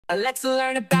Let's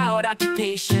learn about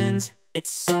occupations. It's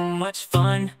so much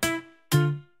fun.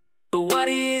 But what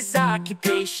is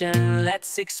occupation?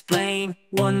 Let's explain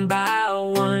one by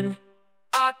one.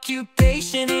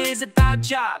 Occupation is about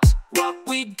jobs, what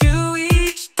we do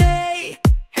each day,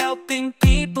 helping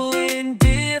people in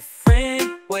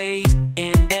different ways,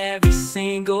 in every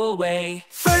single way.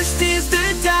 First is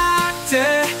the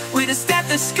doctor with a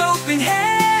stethoscope in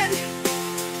hand,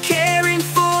 caring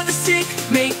for the sick,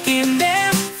 making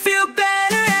them feel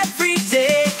better every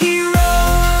day. Hero,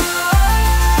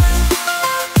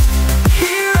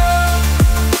 hero,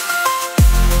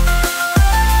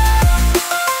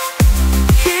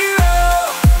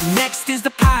 hero. Next is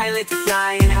the pilot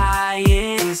flying high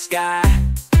in the sky,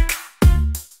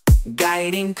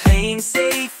 guiding planes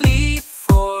safely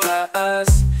for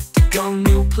us to go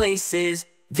new places.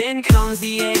 Then comes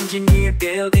the engineer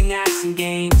building apps and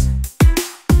games,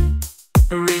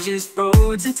 bridges,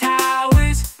 roads, and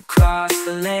towers across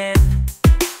the land.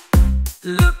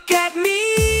 Look at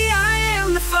me, I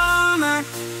am the farmer,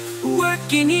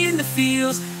 working in the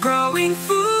fields, growing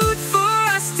food for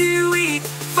us to eat.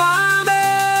 Farmer,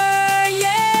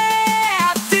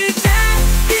 yeah. After that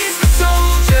is the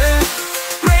soldier,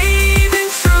 brave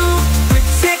and true,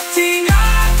 protecting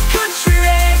our country,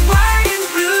 red, white, and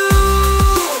blue.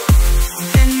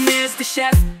 Then there's the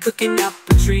chef, cooking up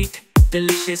a treat,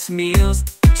 delicious meals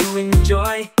to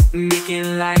enjoy,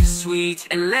 making life sweet.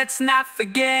 And let's not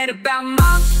forget about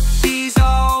Mom, she's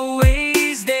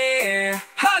always there,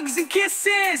 hugs and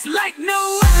kisses like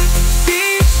no other.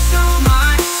 She's so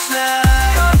much love,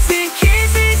 hugs and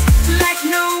kisses like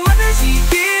no other. She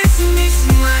gives me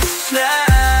so much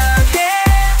love,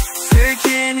 yeah.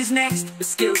 Surgeon is next, with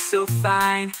skills so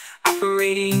fine,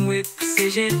 operating with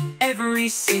precision every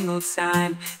single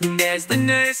time. And there's the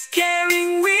nurse,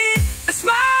 caring with a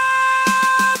smile.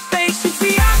 Patience,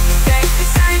 the architect,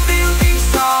 design buildings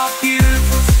tall,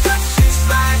 beautiful structures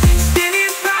rising,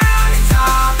 standing proud and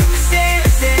tall. The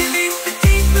sailors sailing the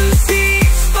deep blue sea,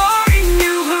 exploring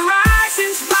new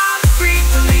horizons, while the free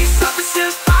police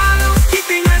officers follow,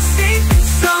 keeping us safe and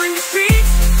slow in the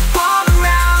streets all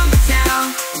around the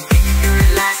town. Bigger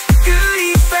at last, the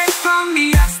goodies fresh from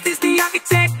the dust. Is the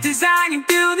architect designing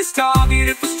buildings tall,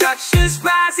 beautiful structures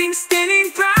rising,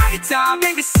 standing proud and tall.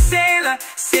 Maybe the sailor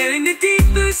sailing the deep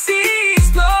blue sea,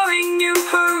 exploring new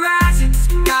horizons,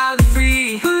 while the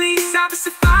free police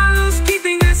officer follows,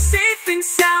 keeping us safe and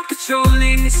sound,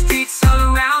 patrolling the streets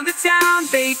all around the town.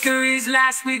 Baker is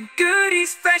last with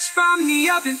goodies fresh from the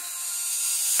oven,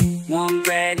 warm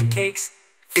bread and cakes,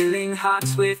 filling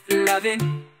hearts with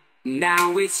loving.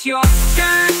 Now it's your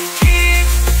turn, kid,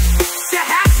 to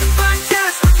have some fun. Tell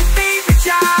us what your favorite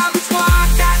job is. Walk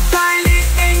that pilot,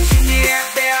 engineer,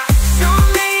 there are so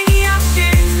many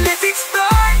options. Let's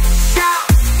explore, shout,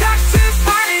 doctor,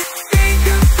 pilot,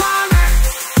 baker, farmer.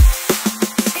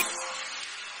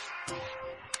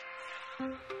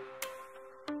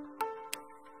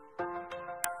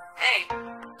 Hey.